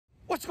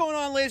What's going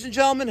on, ladies and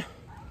gentlemen?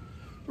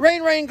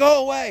 Rain,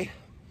 go away.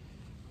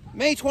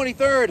 May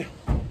 23rd,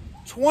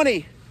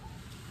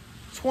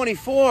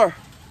 2024.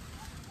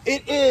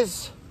 It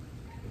is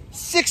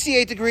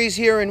 68 degrees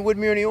here in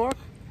Woodmere, New York,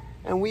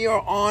 and we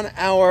are on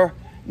our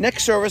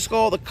next service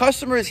call. The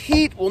customer's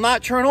heat will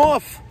not turn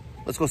off.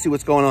 Let's go see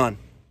what's going on.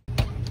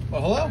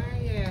 Well, hello. How are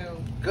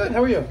you? Good,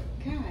 how are you?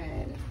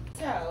 Good.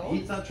 So, The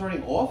heat's not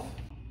turning off?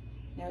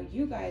 now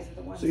you guys are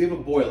the ones. So you have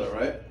a boiler,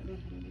 right?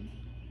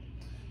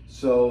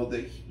 So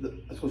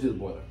let's go see the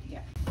boiler.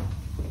 Yeah.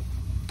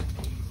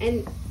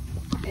 And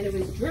it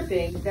was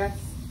dripping.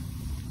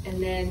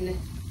 And then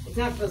it's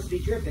not supposed to be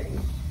dripping.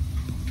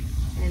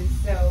 And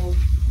so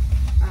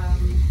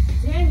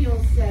Daniel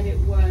said it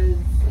was. I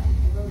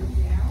wrote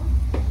it down.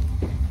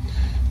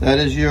 That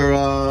is your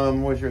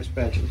where's your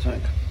expansion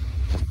tank?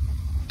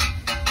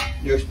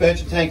 Your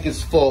expansion tank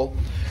is full.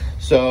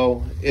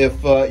 So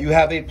if you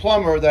have a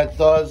plumber that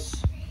does,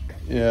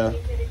 yeah. He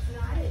said it's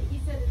not.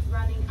 He said it's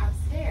running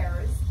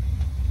upstairs.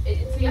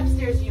 It's the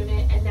upstairs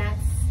unit, and that's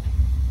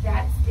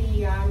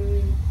the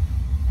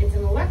it's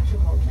an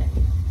electrical thing.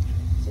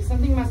 So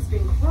something must have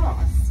been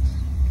crossed.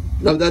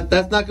 No,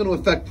 that's not going to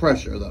affect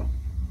pressure though.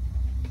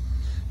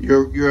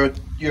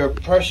 Your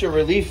pressure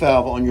relief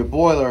valve on your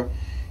boiler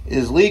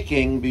is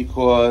leaking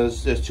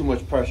because there's too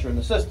much pressure in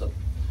the system.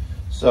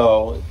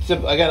 So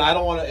again, I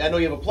know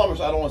you have a plumber,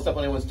 so I don't want to step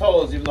on anyone's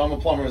toes, even though I'm a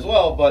plumber as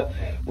well. But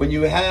when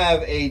you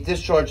have a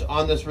discharge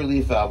on this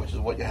relief valve, which is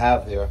what you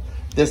have there,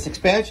 this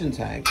expansion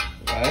tank,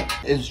 right,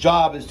 its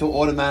job is to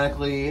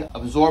automatically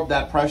absorb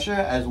that pressure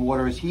as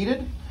water is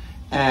heated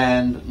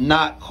and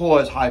not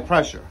cause high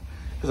pressure.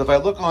 Because if I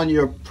look on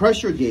your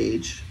pressure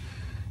gauge,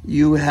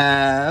 you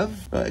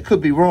have, it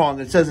could be wrong,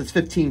 it says it's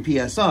 15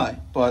 PSI,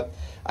 but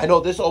I know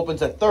this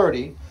opens at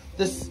 30.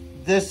 This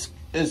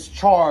is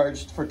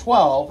charged for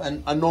 12,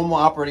 and a normal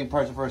operating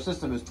pressure for a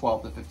system is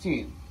 12 to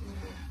 15.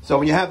 So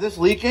when you have this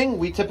leaking,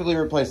 we typically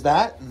replace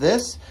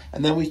this,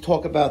 and then we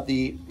talk about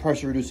the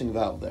pressure reducing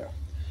valve there.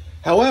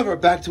 However,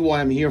 back to what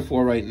I'm here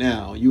for right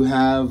now, you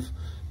have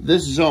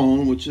this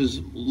zone, which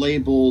is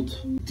labeled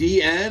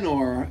DN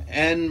or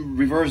N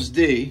reverse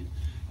D,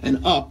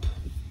 and up.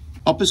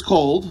 Up is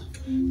cold,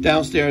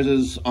 downstairs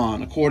is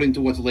on, according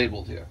to what's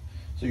labeled here.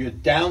 So your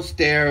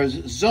downstairs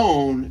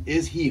zone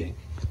is heating.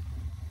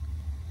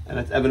 And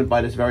it's evident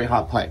by this very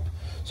hot pipe.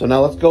 So now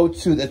let's go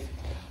to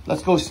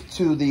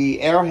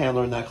the air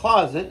handler in that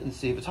closet and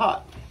see if it's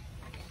hot.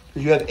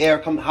 Because you have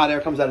hot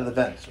air comes out of the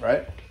vents,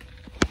 right?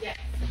 Yes.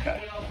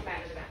 Okay. They all come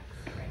out of the vents.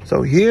 Right.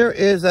 So here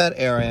is that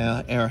air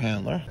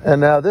handler.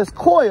 And now this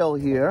coil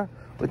here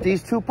with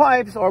these two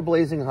pipes are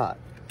blazing hot.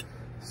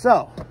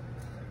 So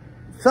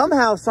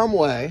somehow, some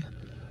way,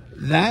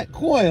 that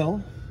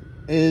coil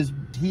is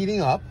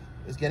heating up,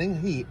 is getting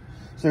heat.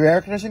 So your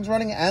air conditioning's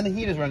running and the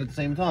heat is running at the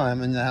same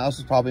time, and the house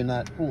is probably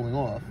not cooling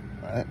off,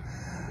 right?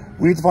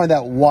 We need to find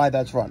out why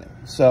that's running.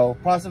 So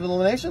process of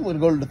elimination, we're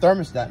gonna go to the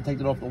thermostat and take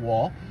it off the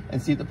wall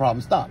and see if the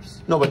problem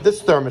stops. No, but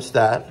this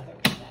thermostat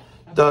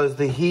does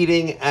the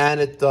heating and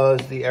it does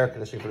the air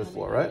conditioning for this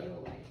floor, right?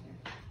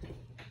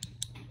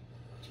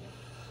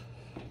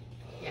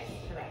 Yes,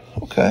 correct.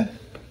 Okay.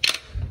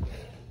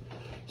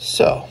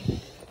 So,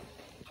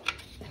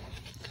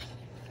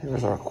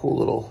 here's our cool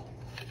little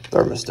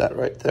thermostat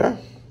right there.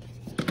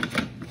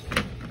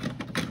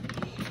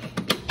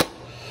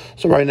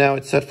 So right now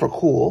it's set for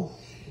cool,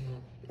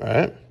 all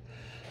right?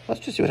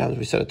 Let's just see what happens if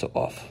we set it to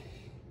off.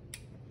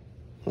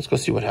 Let's go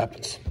see what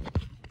happens.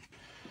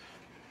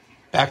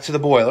 Back to the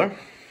boiler.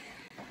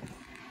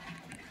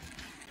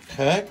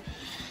 Okay.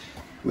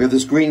 We have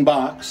this green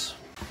box,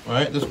 all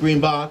right? This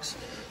green box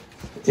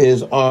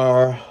is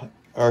our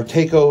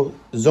Taco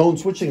zone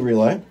switching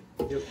relay.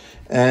 Yep.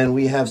 And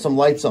we have some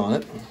lights on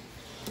it.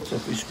 So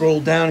if we scroll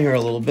down here a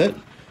little bit,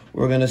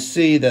 we're going to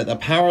see that the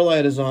power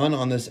light is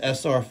on this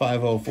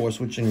SR504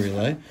 switching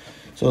relay.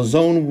 So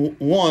zone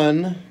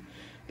 1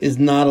 is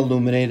not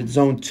illuminated.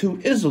 Zone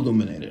 2 is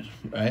illuminated,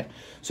 right?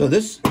 So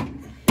this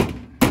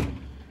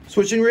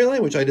switching relay,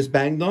 which I just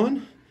banged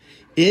on,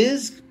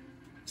 is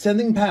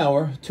sending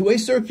power to a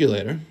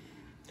circulator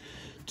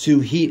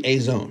to heat a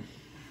zone.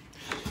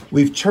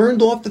 We've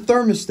turned off the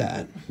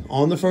thermostat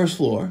on the first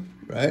floor,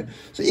 right?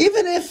 So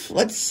even if,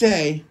 let's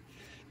say,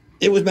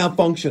 it was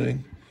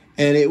malfunctioning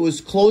and it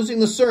was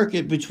closing the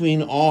circuit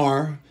between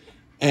R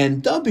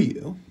and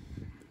W,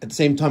 at the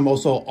same time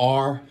also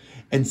R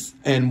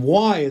and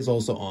Y is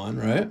also on,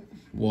 right?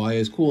 Y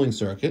is cooling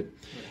circuit.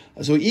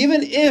 So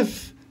even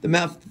if the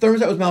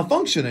thermostat was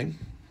malfunctioning,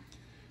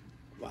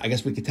 I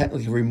guess we could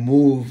technically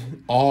remove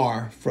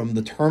R from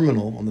the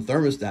terminal on the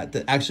thermostat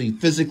to actually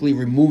physically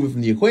remove it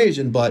from the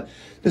equation, but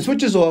the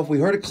switch is off, we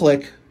heard a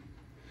click,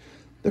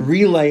 the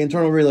relay,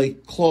 internal relay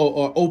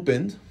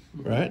opened,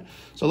 right?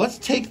 So let's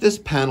take this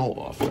panel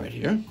off right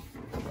here,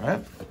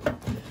 right?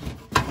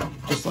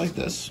 Just like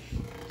this.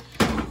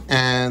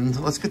 And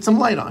let's get some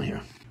light on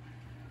here.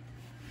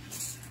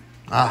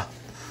 Ah,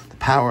 the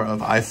power of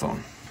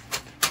iPhone.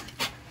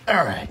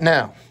 All right,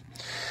 now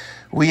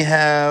we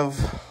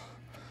have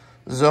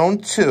zone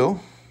 2.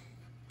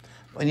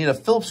 I need a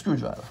Phillips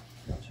screwdriver.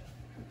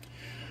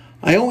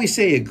 I always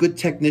say a good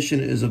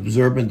technician is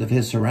observant of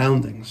his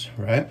surroundings,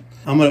 right?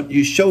 I'm going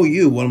to show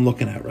you what I'm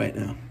looking at right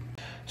now.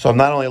 So I'm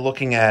not only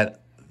looking at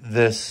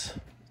this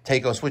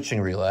Taco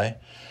switching relay,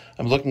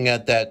 I'm looking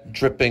at that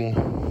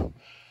dripping,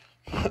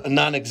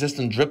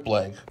 non-existent drip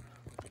leg.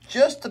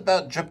 Just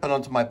about dripping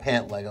onto my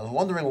pant leg. I was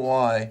wondering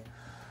why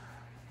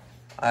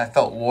I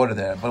felt water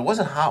there, but it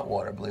wasn't hot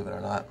water, believe it or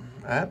not.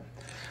 All right?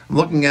 I'm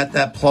looking at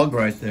that plug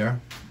right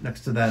there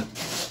next to that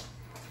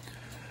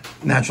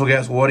natural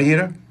gas water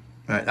heater.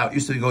 All right, that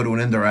used to go to an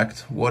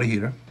indirect water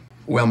heater.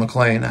 Well,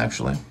 McLean,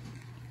 actually.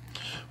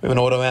 We have an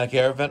automatic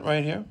air vent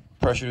right here.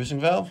 Pressure reducing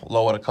valve,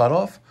 low water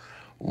cutoff.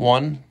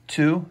 1,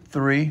 2,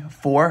 3,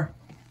 4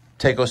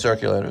 Taco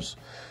circulators.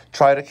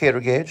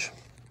 Tridecator gauge.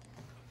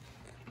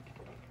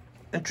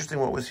 Interesting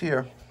what was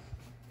here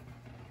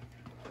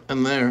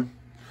and there.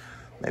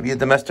 Maybe a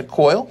domestic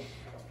coil.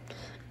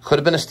 Could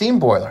have been a steam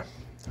boiler.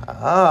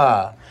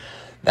 Ah,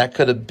 that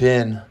could have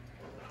been,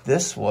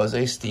 this was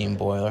a steam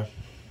boiler.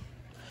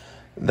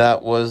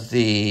 That was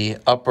the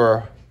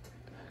upper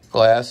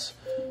glass.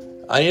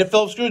 I need a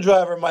Phillips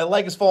screwdriver. My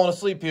leg is falling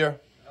asleep here.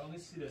 I only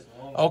see this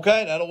one.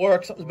 Okay, that'll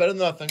work. Something's better than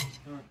nothing.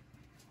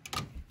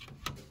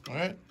 All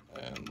right,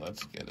 and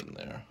let's get in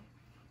there.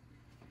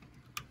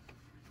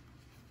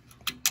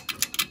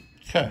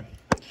 Okay,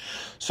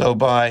 so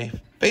by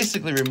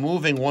basically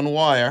removing one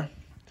wire,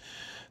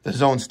 the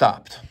zone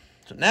stopped.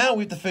 So now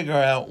we have to figure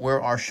out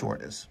where our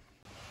short is.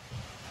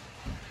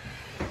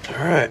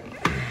 All right,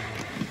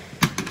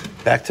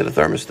 back to the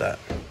thermostat.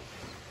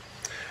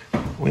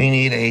 We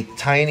need a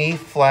tiny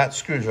flat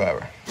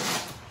screwdriver.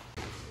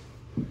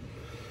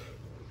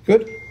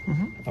 Good?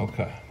 Mm-hmm.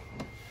 Okay.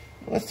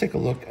 Let's take a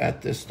look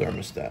at this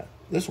thermostat.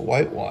 This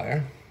white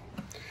wire,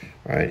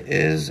 right,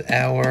 is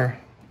our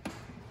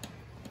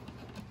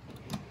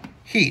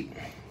heat.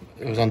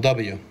 It was on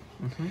W.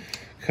 Mm-hmm.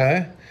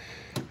 Okay.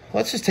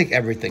 Let's just take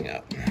everything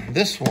out.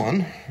 This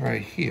one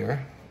right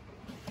here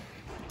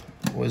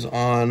was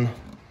on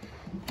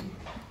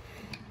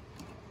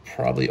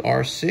probably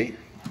RC. It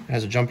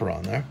has a jumper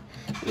on there.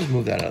 Just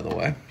move that out of the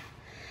way.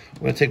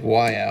 We're going to take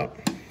Y out.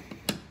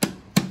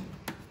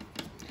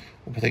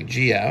 We'll take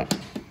G out.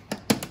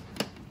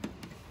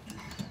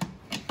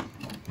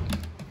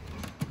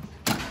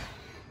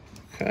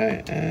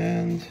 Okay,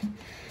 and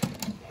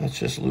let's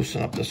just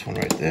loosen up this one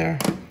right there.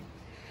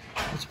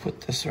 Let's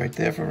put this right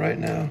there for right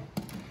now.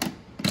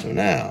 So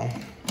now,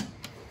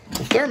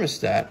 the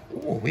thermostat,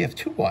 oh, we have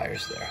 2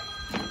 wires there.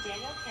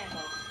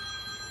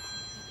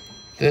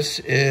 This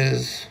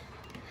is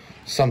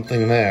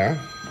something there,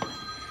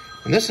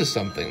 and this is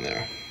something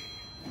there.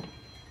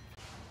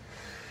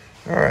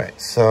 All right,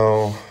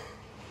 so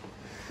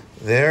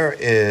there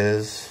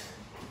is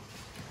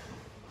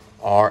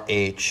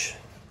RH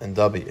and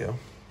W,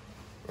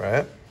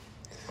 right?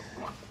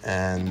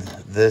 And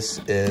this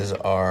is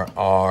our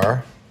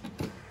R,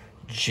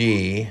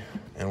 G,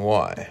 and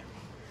Y.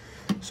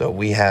 So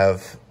we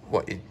have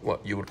what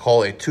you would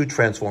call a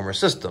 2-transformer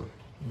system,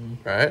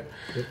 right?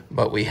 Yep.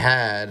 But we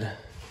had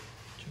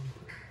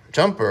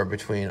jumper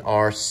between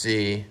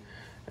RC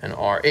and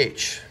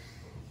RH.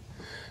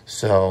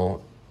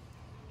 So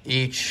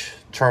each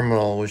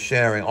terminal was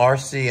sharing,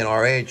 RC and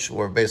RH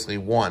were basically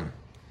one.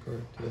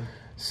 Correct, yeah.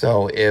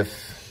 So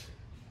if,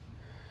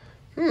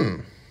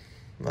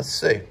 let's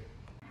see.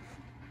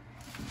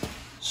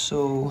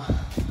 So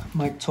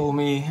Mike told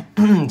me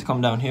to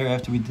come down here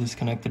after we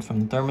disconnected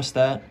from the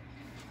thermostat.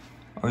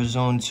 Our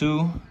zone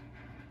 2,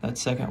 that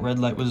second red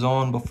light was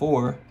on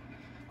before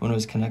when it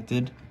was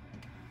connected.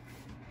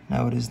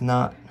 Now it is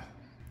not.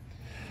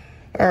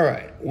 All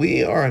right,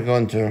 we are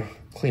going to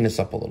clean this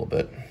up a little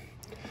bit.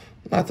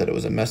 Not that it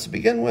was a mess to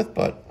begin with,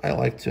 but I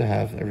like to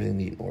have everything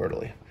neat and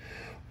orderly.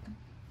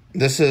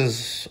 This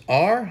is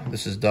R,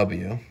 this is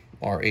W,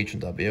 R, H,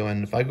 and W.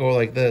 And if I go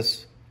like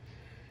this,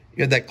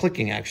 you had that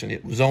clicking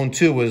action. Zone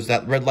 2 was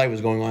that red light was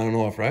going on and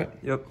off, right?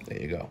 Yep.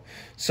 There you go.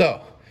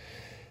 So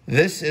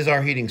this is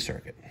our heating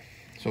circuit.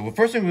 So the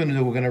first thing we're going to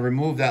do, we're going to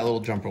remove that little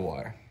jumper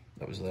wire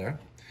that was there.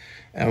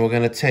 And we're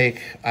going to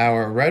take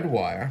our red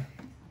wire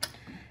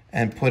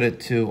and put it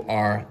to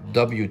our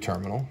W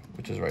terminal,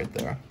 which is right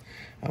there.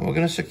 And we're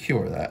going to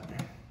secure that.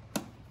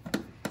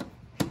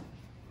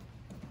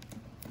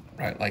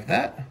 Right, like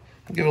that.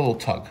 And give it a little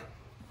tug.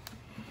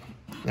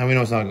 Now we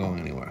know it's not going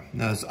anywhere.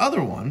 Now this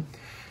other one,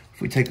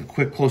 if we take a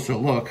quick closer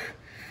look,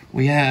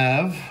 we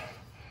have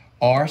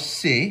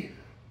RC.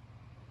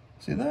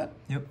 See that?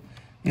 Yep.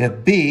 You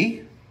have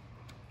B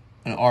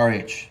and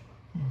RH.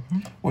 Mm-hmm.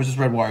 Where's this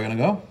red wire going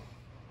to go?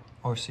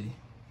 RC.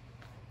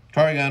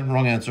 Try again,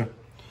 wrong answer.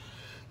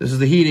 This is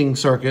the heating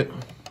circuit.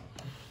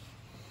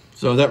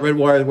 So that red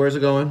wire, where's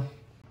it going?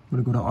 Would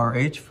it go to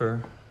RH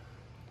for?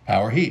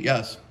 Power heat,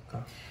 yes.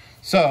 Okay.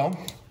 So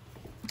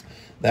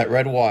that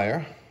red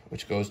wire,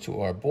 which goes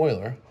to our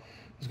boiler,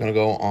 is going to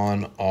go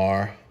on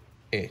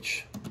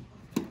RH.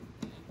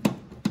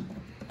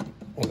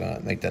 We're going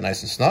to make that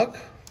nice and snug.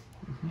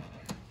 Mm-hmm.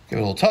 Give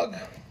it a little tug.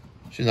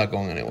 She's not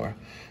going anywhere.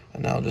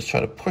 And now I'll just try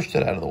to push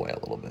that out of the way a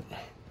little bit.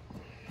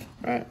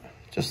 All right,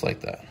 just like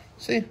that.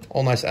 See,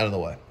 all nice out of the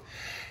way.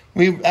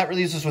 That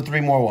releases us with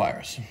 3 more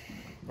wires,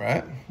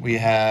 right? We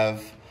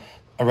have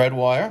a red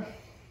wire,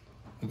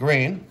 a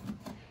green,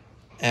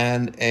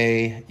 and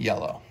a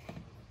yellow.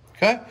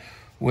 Okay?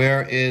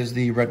 Where is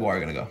the red wire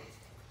gonna go?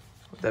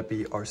 Would that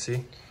be RC?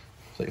 Is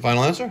that your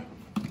final answer?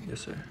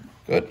 Yes, sir.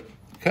 Good.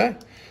 Okay.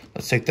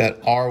 Let's take that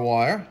R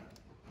wire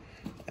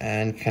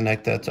and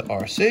connect that to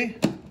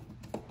RC.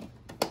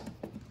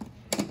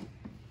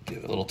 Give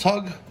it a little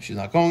tug. She's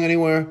not going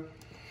anywhere.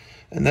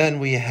 And then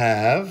we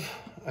have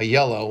a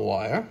yellow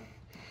wire.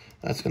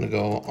 That's going to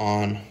go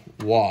on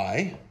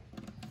Y.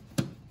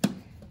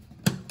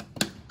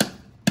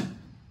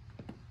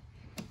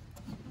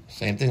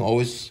 Same thing,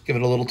 always give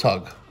it a little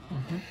tug.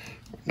 Mm-hmm.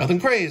 Nothing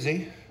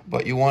crazy,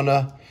 but you want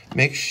to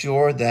make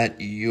sure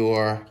that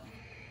your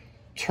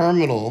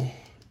terminal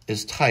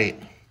is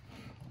tight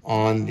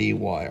on the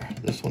wire.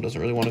 This one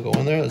doesn't really want to go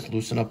in there. Let's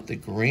loosen up the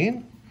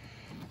green.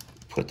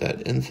 Put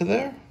that into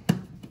there.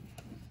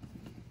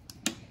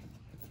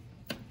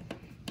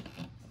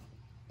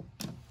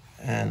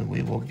 And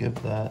we will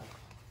give that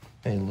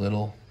a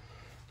little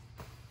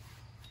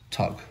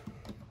tug.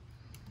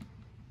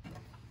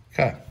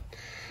 Okay.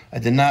 I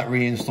did not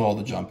reinstall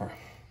the jumper.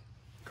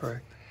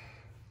 Correct.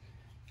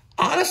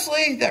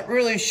 Honestly, that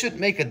really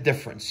shouldn't make a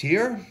difference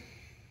here,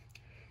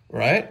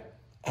 right?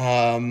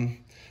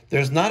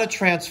 There's not a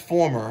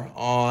transformer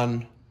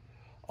on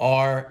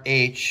R,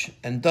 H,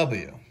 and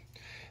W.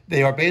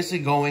 They are basically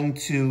going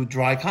to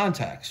dry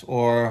contacts,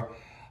 or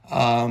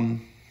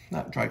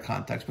not dry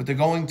contacts, but they're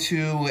going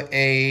to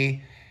a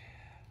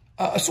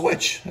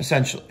switch,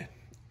 essentially.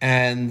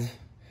 And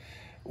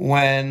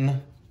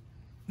when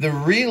the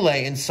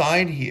relay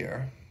inside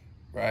here,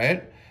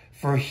 right,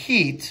 for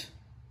heat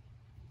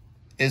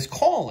is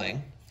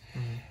calling,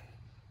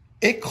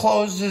 it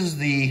closes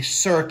the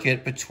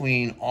circuit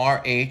between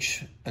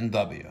RH and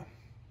W,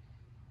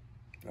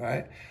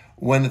 right?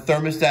 When the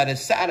thermostat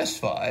is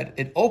satisfied,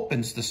 it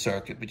opens the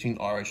circuit between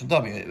RH and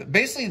W.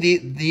 Basically,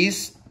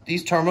 these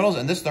terminals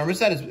and this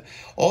thermostat is,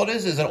 all it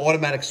is an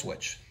automatic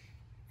switch,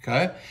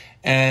 okay?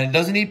 And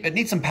it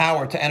needs some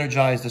power to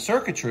energize the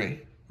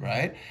circuitry,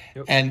 right?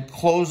 Yep. And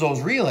close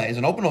those relays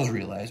and open those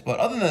relays. But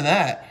other than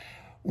that,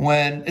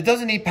 when it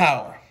doesn't need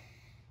power,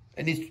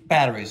 it needs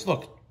batteries.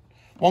 Look,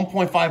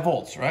 1.5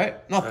 volts,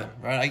 right? Nothing,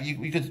 right?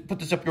 You could put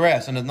this up your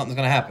ass and nothing's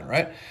going to happen,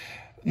 right?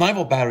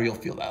 9-volt battery, you'll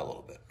feel that a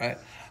little bit, right?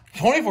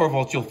 24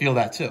 volts, you'll feel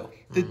that too.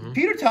 Did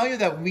Peter tell you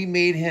that we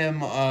made him,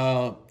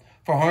 for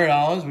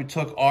 $100, we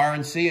took R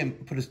and C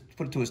and put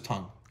it to his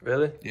tongue?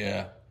 Really?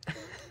 Yeah.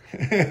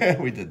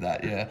 We did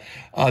that,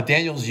 yeah.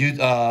 Daniel's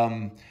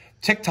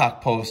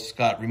TikTok posts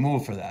got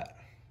removed for that.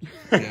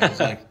 Yeah, it was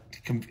like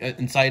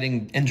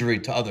inciting injury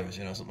to others,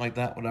 something like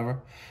that, whatever.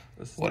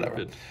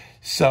 Whatever.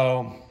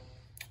 So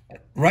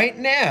right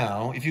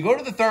now, if you go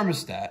to the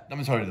thermostat,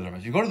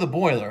 if you go to the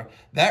boiler,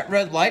 that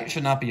red light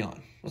should not be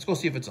on. Let's go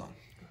see if it's on.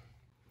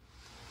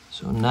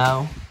 So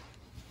now,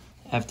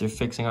 after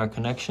fixing our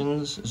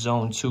connections,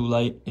 zone 2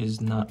 light is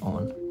not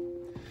on.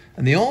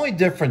 And the only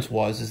difference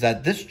is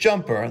that this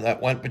jumper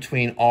that went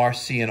between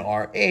RC and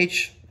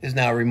RH is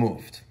now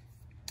removed.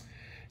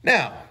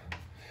 Now,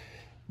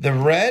 the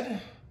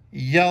red,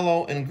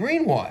 yellow, and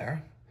green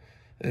wire,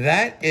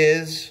 that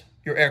is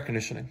your air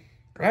conditioning,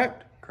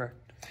 correct? Correct.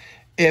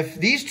 If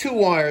these 2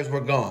 wires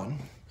were gone,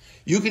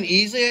 you can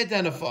easily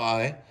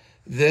identify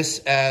this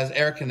as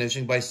air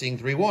conditioning by seeing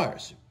 3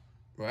 wires,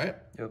 right?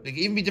 Yep. They can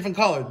even be different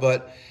colored,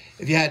 but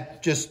if you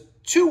had just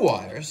 2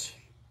 wires,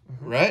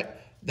 right,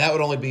 that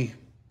would only be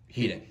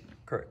heating.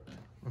 Correct.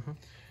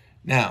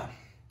 Now,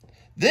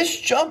 this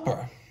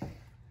jumper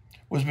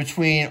was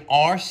between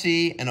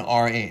RC and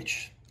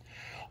RH.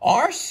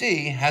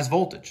 RC has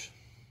voltage,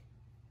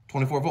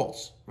 24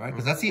 volts, right?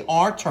 Because that's the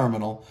R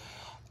terminal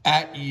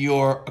at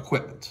your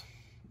equipment,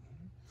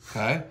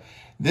 okay?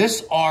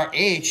 This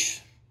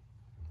RH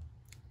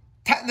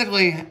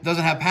technically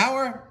doesn't have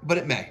power, but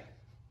it may.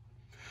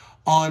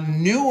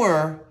 On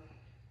newer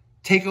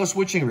Taco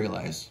switching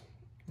relays,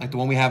 like the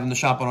one we have in the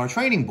shop on our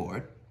training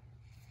board,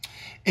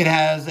 it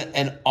has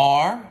an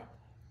R,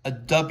 a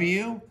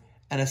W,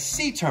 and a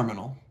C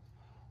terminal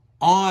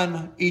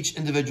on each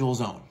individual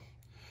zone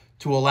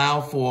to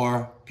allow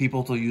for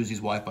people to use these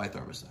Wi-Fi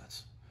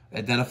thermostats. It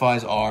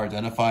identifies R,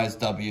 identifies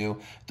W,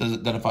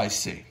 identifies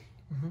C.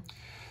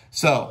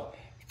 So,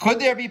 could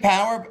there be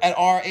power at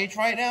RH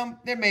right now?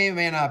 There may or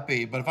may not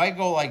be. But if I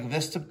go like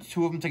this to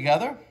 2 of them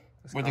together,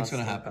 what do you think's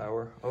going to happen?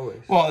 Power,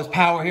 always. Well, there's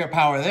power here,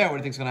 power there. What do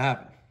you think's going to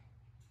happen?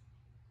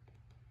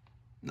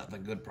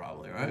 Nothing good,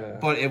 probably, right? Yeah.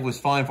 But it was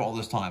fine for all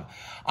this time.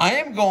 I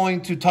am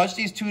going to touch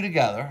these 2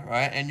 together,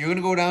 right? And you're going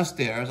to go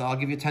downstairs. I'll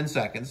give you 10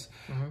 seconds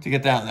to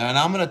get down there. And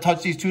I'm going to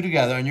touch these 2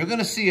 together, and you're going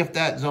to see if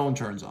that zone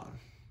turns on.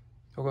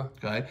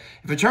 Okay?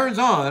 If it turns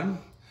on,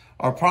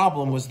 our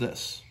problem was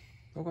this.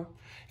 If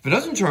it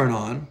doesn't turn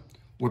on,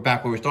 we're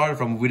back where we started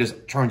from. We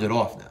just turned it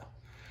off now.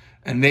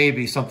 And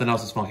maybe something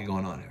else is funky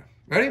going on here.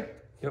 Ready?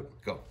 Yep.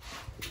 Go.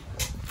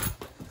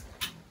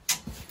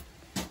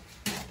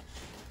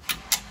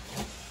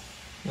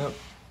 Yep.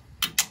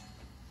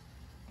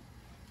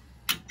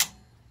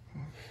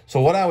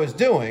 So what I was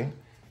doing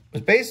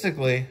was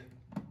basically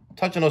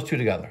touching those two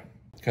together,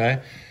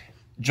 okay?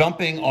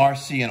 Jumping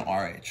RC and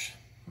RH.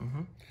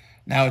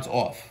 Now it's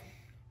off,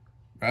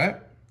 right?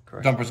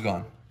 Correct. Jumper's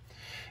gone.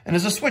 And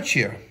there's a switch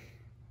here.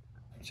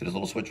 See this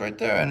little switch right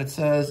there? And it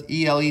says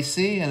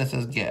ELEC and it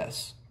says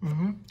gas.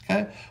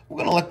 Okay? We're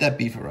gonna let that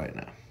be for right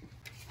now.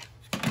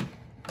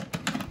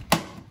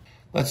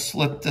 Let's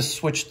let this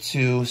switch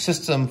to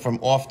system from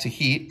off to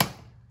heat.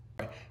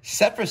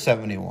 Set for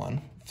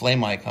 71,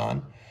 flame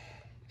icon.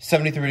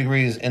 73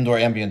 degrees indoor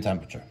ambient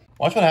temperature.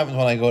 Watch what happens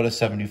when I go to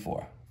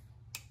 74.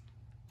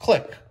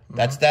 Click.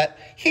 That's that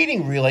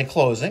heating relay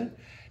closing.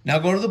 Now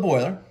go to the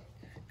boiler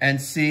and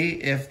see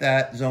if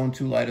that zone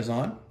 2 light is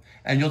on.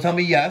 And you'll tell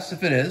me yes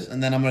if it is,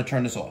 and then I'm going to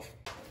turn this off.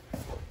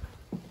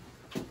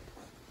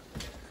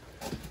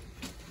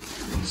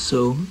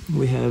 So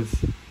we have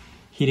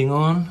heating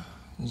on,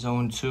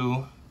 zone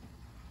 2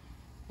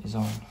 is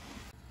on.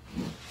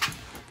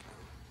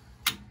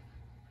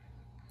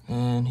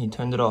 And he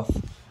turned it off.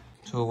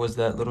 So it was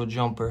that little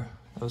jumper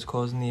that was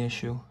causing the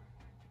issue.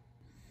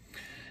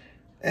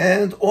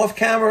 And off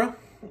camera,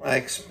 I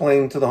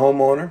explained to the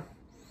homeowner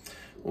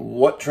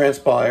what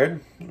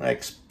transpired. I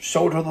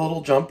showed her the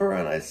little jumper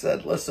and I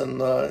said,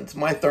 listen, it's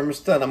my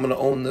thermostat. I'm going to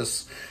own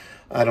this.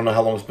 I don't know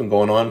how long it's been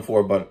going on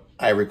for, but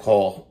I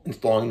recall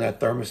installing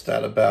that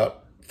thermostat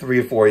about 3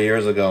 or 4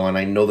 years ago, and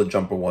I know the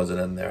jumper wasn't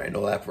in there. I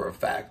know that for a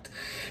fact.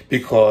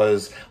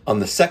 Because on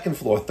the second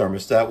floor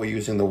thermostat, we're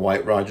using the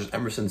White Rogers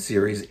Emerson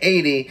Series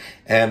 80,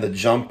 and the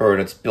jumper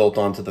that's built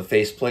onto the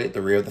faceplate,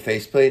 the rear of the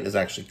faceplate, is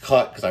actually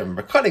cut, because I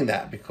remember cutting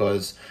that,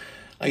 because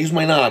I use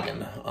my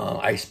noggin.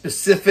 I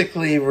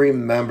specifically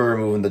remember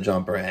removing the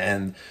jumper,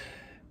 and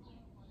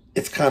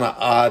it's kind of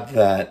odd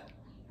that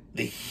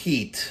the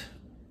heat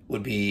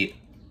would be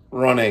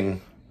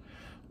running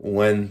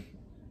when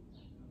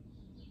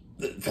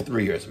for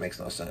 3 years. It makes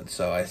no sense.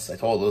 So I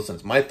told her, listen,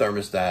 it's my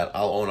thermostat.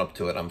 I'll own up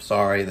to it. I'm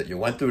sorry that you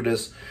went through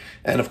this.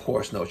 And of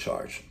course, no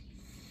charge.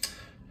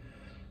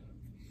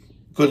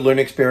 Good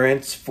learning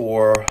experience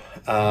for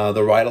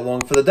the ride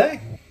along for the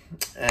day.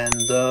 And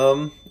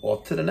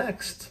off to the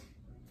next.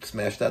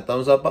 Smash that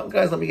thumbs up button.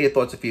 Guys, let me get your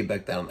thoughts and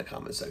feedback down in the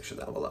comment section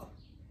down below.